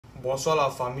Bonsoir la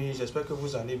famille, j'espère que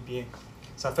vous allez bien.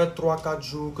 Ça fait 3-4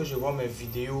 jours que je vois mes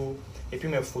vidéos et puis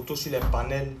mes photos sur les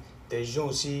panels. Des gens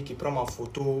aussi qui prennent ma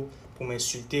photo pour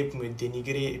m'insulter, pour me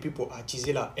dénigrer et puis pour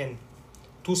attiser la haine.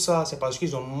 Tout ça, c'est parce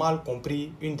qu'ils ont mal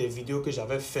compris une des vidéos que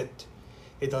j'avais faites.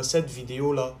 Et dans cette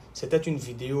vidéo-là, c'était une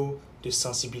vidéo de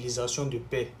sensibilisation de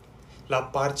paix. La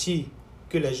partie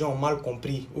que les gens ont mal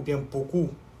compris, ou bien beaucoup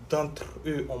d'entre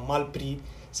eux ont mal pris,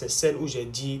 c'est celle où j'ai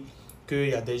dit qu'il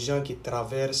y a des gens qui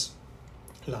traversent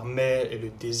la mer et le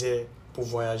désert pour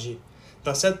voyager.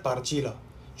 Dans cette partie-là,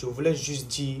 je voulais juste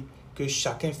dire que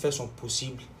chacun fait son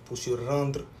possible pour se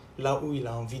rendre là où il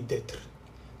a envie d'être.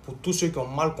 Pour tous ceux qui ont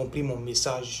mal compris mon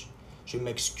message, je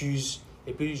m'excuse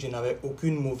et puis je n'avais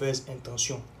aucune mauvaise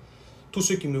intention. Tous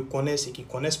ceux qui me connaissent et qui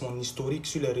connaissent mon historique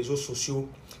sur les réseaux sociaux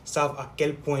savent à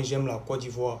quel point j'aime la Côte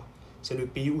d'Ivoire. C'est le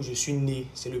pays où je suis né,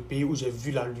 c'est le pays où j'ai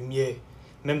vu la lumière.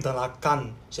 Même dans la CAN,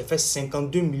 j'ai fait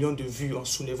 52 millions de vues en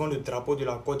soulevant le drapeau de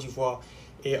la Côte d'Ivoire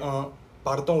et en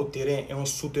partant au terrain et en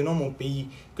soutenant mon pays,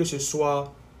 que ce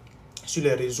soit sur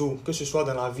les réseaux, que ce soit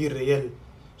dans la vie réelle.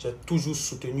 J'ai toujours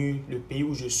soutenu le pays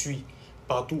où je suis,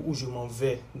 partout où je m'en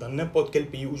vais, dans n'importe quel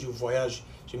pays où je voyage.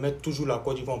 Je mets toujours la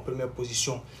Côte d'Ivoire en première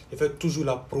position. Je fais toujours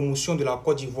la promotion de la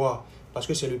Côte d'Ivoire parce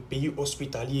que c'est le pays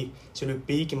hospitalier, c'est le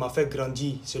pays qui m'a fait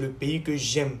grandir, c'est le pays que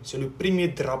j'aime, c'est le premier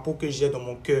drapeau que j'ai dans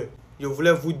mon cœur. Je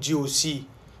voulais vous dire aussi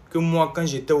que moi, quand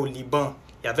j'étais au Liban,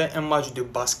 il y avait un match de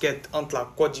basket entre la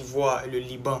Côte d'Ivoire et le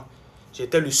Liban.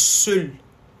 J'étais le seul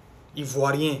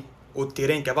Ivoirien au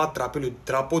terrain qui avait attrapé le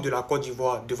drapeau de la Côte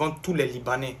d'Ivoire devant tous les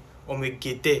Libanais. On me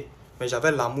guettait, mais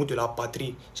j'avais l'amour de la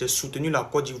patrie. J'ai soutenu la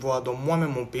Côte d'Ivoire, dont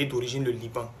moi-même mon pays d'origine, le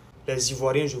Liban. Les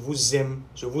Ivoiriens, je vous aime,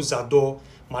 je vous adore,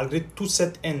 malgré toute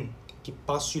cette haine qui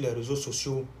passe sur les réseaux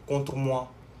sociaux contre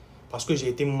moi, parce que j'ai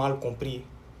été mal compris.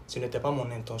 Ce n'était pas mon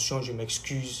intention, je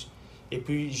m'excuse. Et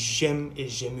puis j'aime et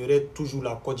j'aimerai toujours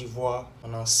la Côte d'Ivoire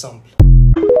en ensemble.